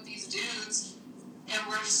conversation with these dudes, and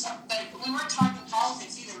we're just like, we weren't talking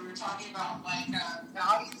politics either. We were talking about like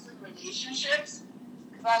values and relationships.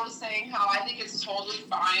 Because I was saying how I think it's totally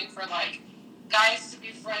fine for like guys to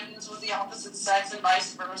be friends with the opposite sex and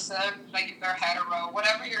vice versa. Like if they're hetero,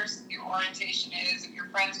 whatever your orientation is, if you're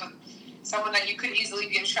friends with someone that you could easily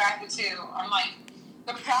be attracted to, I'm like,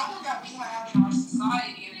 the problem that we have in our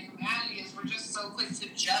society and in humanity is we're just so quick to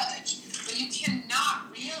judge. But you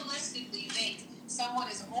cannot realistically think someone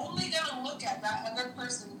is only going to look at that other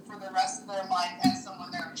person for the rest of their life as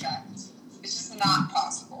someone they're attracted to. It's just not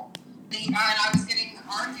possible. And I was getting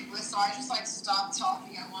argued with, so I just like stopped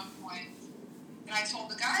talking at one point. And I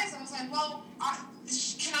told the guys, I was like, well,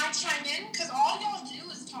 can I chime in? Because all y'all do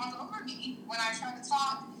is talk over me when I try to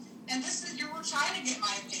talk. And this is, you were trying to get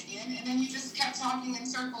my opinion, and then you just kept talking in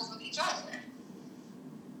circles with each other.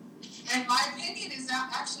 And my opinion is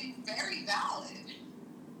actually very valid.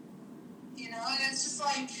 And it's just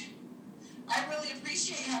like, I really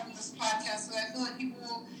appreciate having this podcast, so I feel like people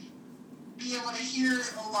will be able to hear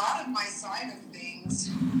a lot of my side of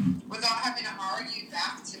things without having to argue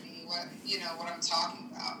back to me what I'm talking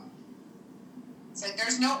about. It's like,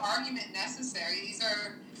 there's no argument necessary. These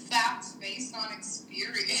are facts based on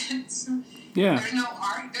experience. Yeah. There's no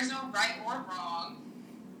right or wrong.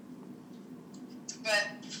 But,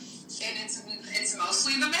 and it's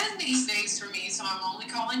mostly the men these days for me, so I'm only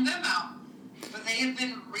calling them out. But they have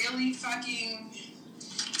been really fucking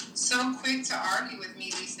so quick to argue with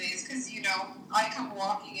me these days, because, you know, I come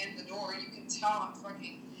walking in the door, you can tell I'm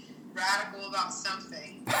fucking radical about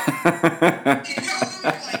something. You know,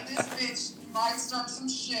 like, this bitch might start some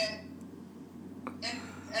shit,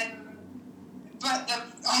 but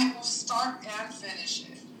I will start and finish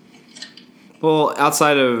it. Well,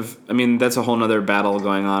 outside of, I mean, that's a whole nother battle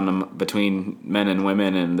going on between men and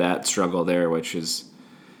women and that struggle there, which is,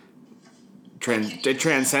 it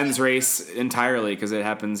transcends race entirely because it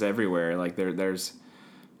happens everywhere. Like, there's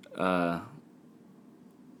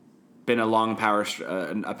been a long power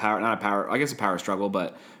struggle,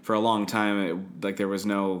 but for a long time, there was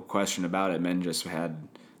no question about it. Men just had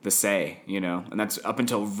the say, you know, and that's up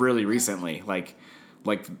until really recently, like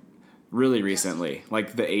really recently,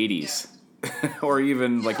 like the 80s. Or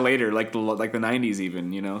even later, like the 90s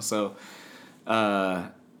even, you know. So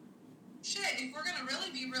shit, if we're gonna really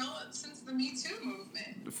be real, since the Me Too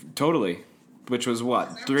movement. Totally. Which was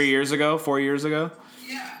what, 3 years ago, 4 years ago?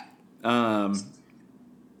 Yeah.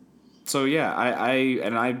 So yeah,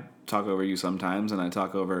 I talk over you sometimes, and I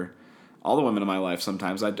talk over all the women in my life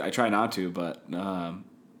sometimes. I try not to, but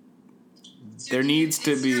there needs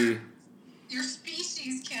to be. Your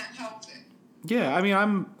species can't help it. Yeah, I mean,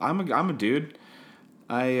 I'm a dude.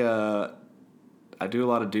 I do a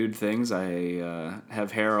lot of dude things. I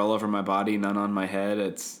have hair all over my body, none on my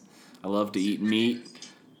head. I love to eat meat.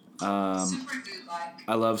 Super dude-like.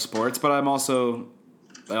 I love sports, but I also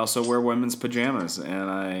wear women's pajamas,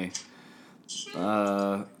 and I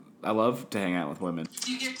love to hang out with women.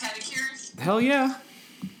 Do you get pedicures? Hell yeah.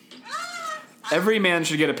 Every man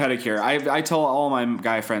should get a pedicure. I tell all my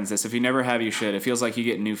guy friends this. If you never have, you should. It feels like you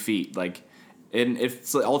get new feet. Like,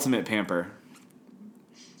 it's the ultimate pamper.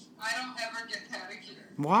 I don't ever get pedicure.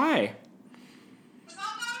 Why? Because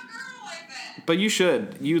I'm not a girl like that. But you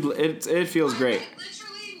should. It feels great. I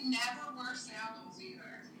literally never wear sandals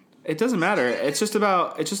either. It doesn't matter. It's just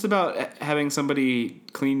about having somebody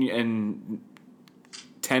clean and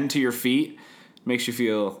tend to your feet. Makes you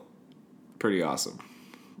feel pretty awesome.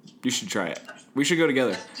 You should try it. We should go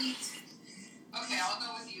together. Okay, I'll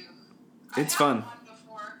go with you. It's fun. One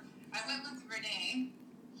before. I went with Renee.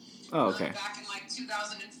 Oh, okay. Back in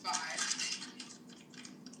 2005.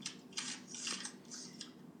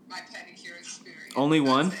 My pedicure experience. Only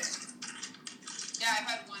one? That's it. Yeah, I've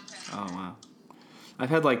had one pedicure. Oh wow. I've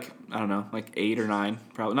had I don't know, 8 or 9.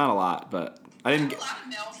 Probably not a lot, but I didn't have a lot of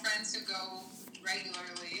male friends who go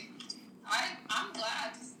regularly. I'm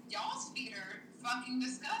glad, because y'all's feet are fucking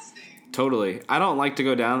disgusting. Totally. I don't like to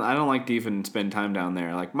go down. I don't like to even spend time down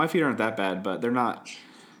there. Like, my feet aren't that bad, but they're not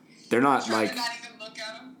Try to not even look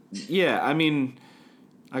at them. Yeah, I mean,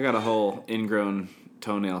 I got a whole ingrown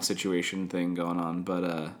toenail situation thing going on,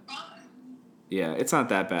 but yeah, it's not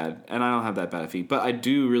that bad, and I don't have that bad feet. But I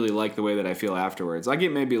do really like the way that I feel afterwards. I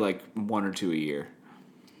get maybe 1 or 2 a year,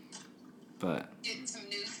 but Getting some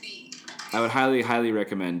new feet. I would highly, highly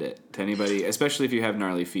recommend it to anybody, especially if you have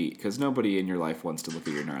gnarly feet, because nobody in your life wants to look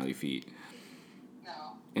at your gnarly feet.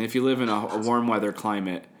 No. And if you live in a warm weather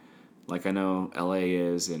climate, like I know LA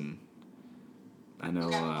is, and I know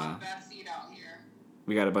We got a lot of bad feet out here.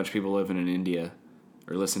 we got a bunch of people living in India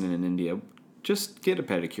or listening in India. Just get a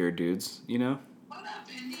pedicure, dudes, you know? What up,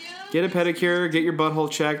 India? Get a pedicure, get your butthole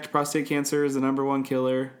checked. Prostate cancer is the #1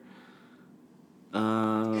 killer.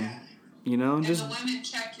 Yeah. You know, And just the women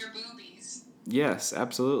check your boobies. yes,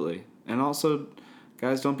 absolutely. And also,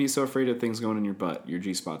 guys, don't be so afraid of things going in your butt. Your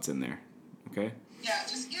G-spot's in there, okay? Yeah,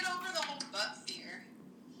 just get over the whole butt fear.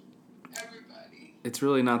 Everybody. It's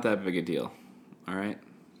really not that big a deal, all right?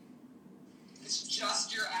 It's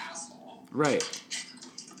just your asshole. Right.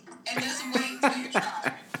 And just wait till you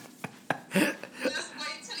try. Just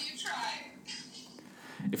wait till you try.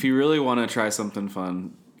 If you really want to try something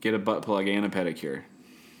fun, get a butt plug and a pedicure.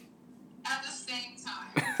 At the same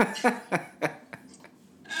time.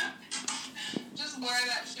 Just wear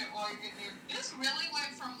that shit while you're getting your... This really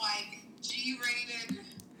went from G-rated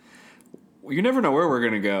You never know where we're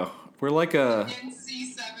gonna go. We're like a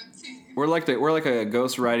NC-17. we're like a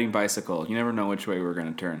ghost riding bicycle. You never know which way we're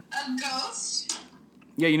gonna turn. A ghost?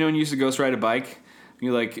 Yeah, you know when you used to ghost ride a bike?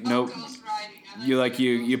 You nope. Ghost riding.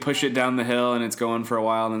 You push it down the hill and it's going for a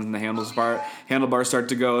while, and then the handlebars start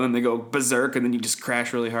to go, and then they go berserk, and then you just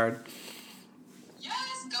crash really hard. Yes,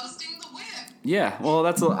 ghosting the whip. Yeah, well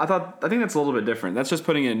I think that's a little bit different. That's just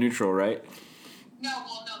putting it in neutral, right? No,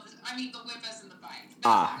 I mean the whip as in the bike. That's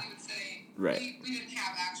what we would say. Right. We didn't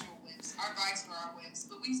have actual whips. Our bikes were our whips,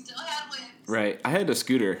 but we still had whips. Right. I had a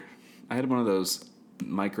scooter. I had one of those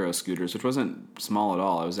micro scooters, which wasn't small at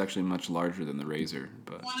all. It was actually much larger than the Razor.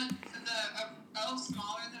 But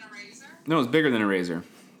Smaller than a Razor? no, it was bigger than a Razor.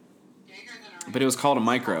 Bigger than a Razor. But it was called a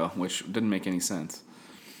micro, which didn't make any sense.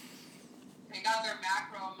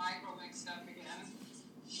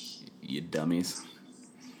 You dummies.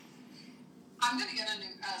 I'm gonna get a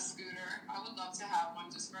new scooter. I would love to have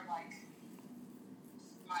one just for like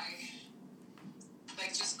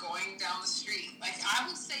just going down the street. Like I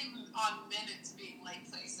would save on minutes being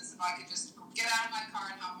late places if I could just get out of my car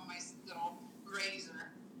and hop on my little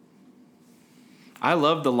Razor. I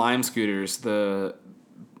love the Lime scooters, the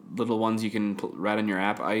little ones you can ride on your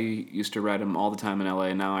app. I used to ride them all the time in LA,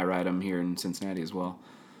 and now I ride them here in Cincinnati as well.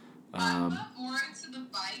 I'm more into the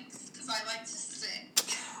bikes because I like to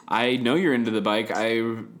sit. I know you're into the bike. I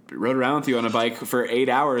rode around with you on a bike for 8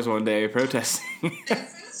 hours one day protesting.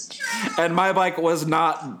 This is true. And my bike was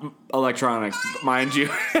not electronic, mind you.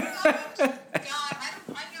 God, I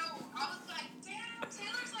know. I was like, damn,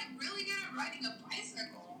 Taylor's like really good at riding a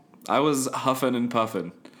bicycle. I was huffing and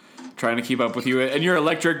puffing, trying to keep up with you. And your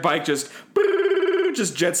electric bike just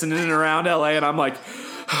jetsoning around LA, and I'm like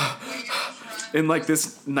in like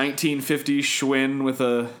this 1950s Schwinn with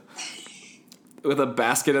a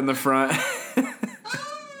basket in the front. You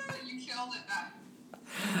killed it.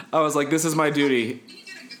 I was like, this is my duty.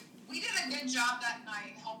 We did a good job that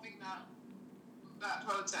night helping that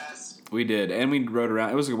protest. We did, and we rode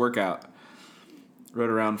around. It was a workout. Rode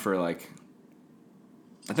around for like,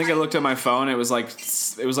 I think I looked at my phone. It was like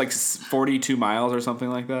 42 miles or something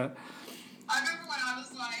like that. I remember when I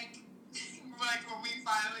was like when we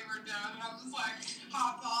finally were done, I was like,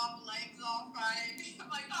 hop off, legs all right. I'm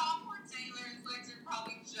like, oh, poor Taylor, his legs are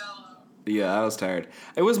probably jello. Yeah, I was tired.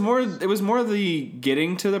 It was more the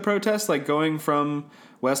getting to the protest, like going from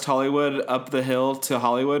West Hollywood up the hill to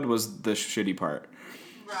Hollywood was the shitty part.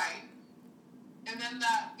 Right. And then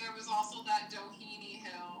there was also that Doheny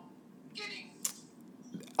Hill getting...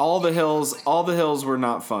 All the hills were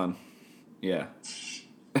not fun. Yeah.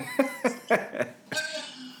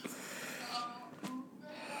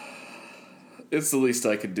 It's the least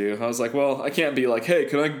I could do. I was like, well, I can't be like, hey,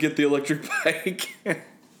 can I get the electric bike? Dude.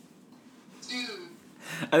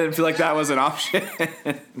 I didn't feel like that was an option.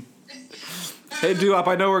 Hey, Doo-Wop,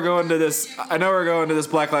 I know we're going to this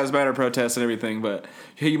Black Lives Matter protest and everything, but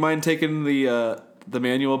hey, you mind taking the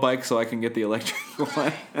manual bike so I can get the electric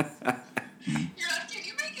one? You're like, can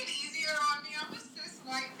you make it easier on me? I'm a cis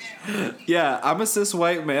white male. Yeah, I'm a cis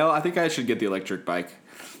white male. I think I should get the electric bike.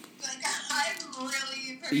 Like, I'm really...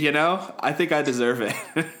 You know, I think I deserve it.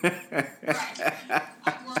 Right.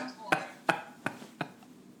 I worked for it.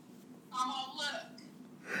 I'm all, look.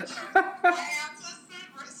 My ancestors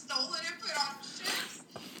were stolen and put on ships,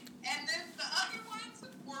 and then the other ones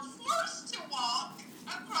were forced to walk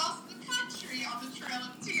across the country on the Trail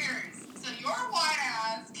of Tears. So your white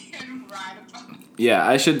ass can ride a bike. Yeah,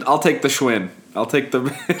 I'll take the Schwinn. I'll take the...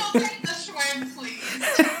 Don't take the Schwinn, please.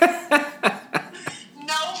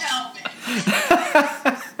 No helmet.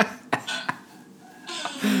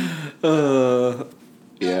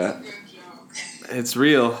 Yeah. That's a good joke. It's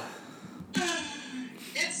real.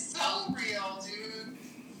 It's so real, dude.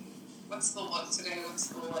 What's the look today? What's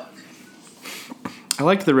the look? I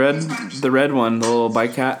like the red one, the little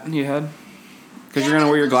bike hat you had. Because you're going to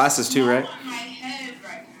wear your glasses too, right? On my head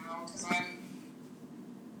right now because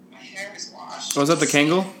my hair is washed. Oh, is that the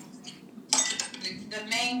Kangol? The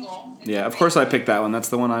mangle. Yeah, of course I picked that one. That's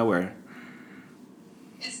the one I wear.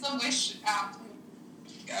 It's the Wish app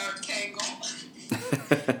Kangol.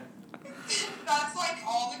 That's like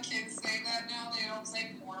all the kids say that now. They don't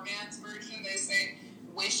say poor man's version. They say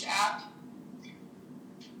Wish app.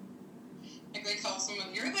 Like they call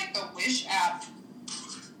someone, you're like the Wish app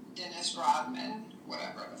Dennis Rodman,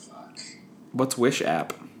 whatever the fuck. What's Wish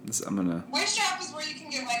app? I'm going to... Wish app is where you can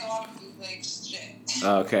get like a lot of bootleg shit.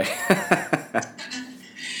 Oh, okay.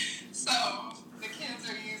 So the kids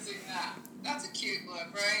are using that. That's a cute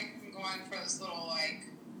look, right? I'm going for this little like.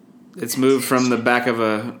 It's moved from the back of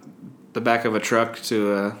a truck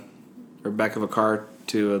to or back of a car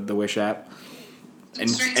to the Wish app, and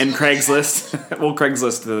Craigslist. Well,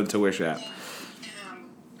 Craigslist to Wish app.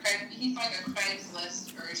 He's like a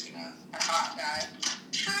Craigslist version of a hot guy.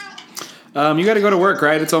 You got to go to work,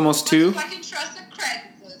 right? It's almost 2. I can trust a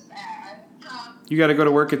Craigslist ad. You got to go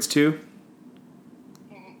to work. It's 2.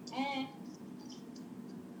 I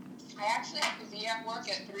actually have to be at work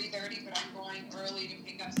at 3:30, but I'm going early to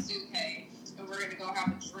pick up Suhei, and we're gonna go have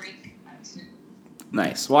a drink at 2.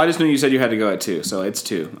 Nice. Well, I just knew you said you had to go at 2, so it's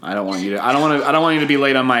 2. I don't want you to be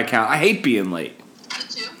late on my account. I hate being late. At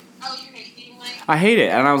 2? Oh, you hate being late? I hate it,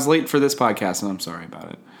 and I was late for this podcast, and I'm sorry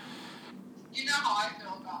about it. You know how I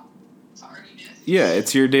feel about tardiness. Yeah,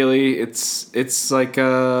 it's your daily. It's like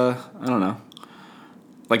I don't know,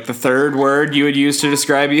 like the third word you would use to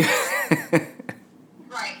describe you.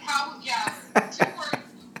 Right. How? Yeah. 2 words.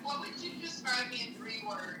 What would you describe me in 3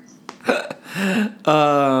 words?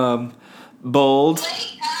 Bold.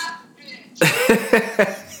 Late ass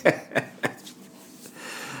bitch.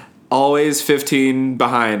 Always 15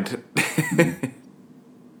 behind.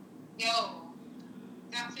 Yo,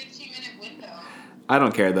 that 15-minute window. I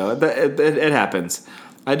don't care though. It happens.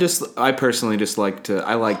 I personally just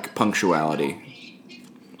I like punctuality.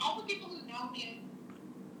 All the people who know me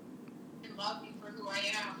and love me for who I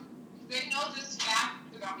am, they know this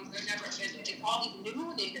fact about me. They're never offended. It's all these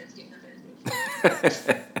new niggas getting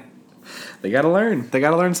offended. They gotta learn. They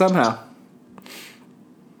gotta learn somehow.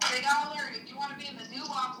 They gotta learn. If you want to be in the new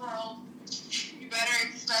walk world, you better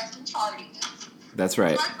expect some tardiness. That's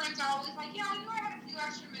right. My friends are always like, yeah, I knew I had a few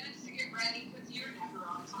extra minutes to get ready because you're never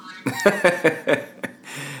on time.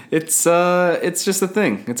 It's just a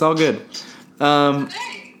thing. It's all good.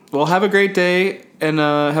 Hey, Well, have a great day and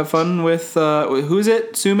have fun with who is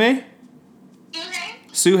it? Suhei? Suhei?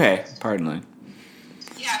 Suhei. Pardon me.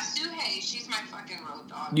 Yeah, Suhei. She's my fucking road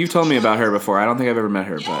dog. You've told me about her before. I don't think I've ever met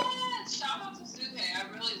her, but Yes, shout out to Suhei.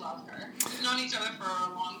 I really love her. We've known each other for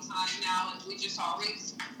a long time now, and we just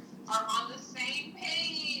always are on the same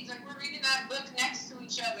page. Like, we're reading that book next to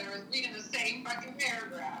each other, we're reading the same fucking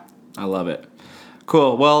paragraph. I love it.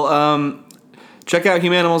 Cool. Well, check out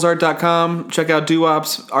humanimalsart.com. Check out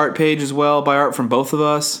Doo-Wop's art page as well. Buy art from both of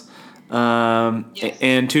us. Yes.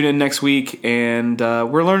 And tune in next week. And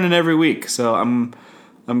we're learning every week, so I'm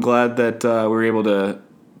glad that we're able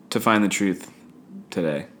to find the truth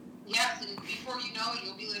today. Yes, and before you know it,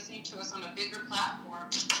 you'll be listening to us on a bigger platform.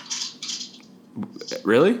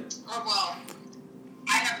 Really? Or, well,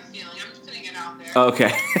 I have a feeling. I'm just putting it out there.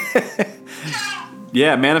 Okay.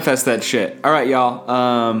 Yeah, manifest that shit. All right,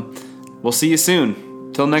 y'all. We'll see you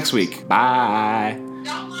soon. Till next week. Bye.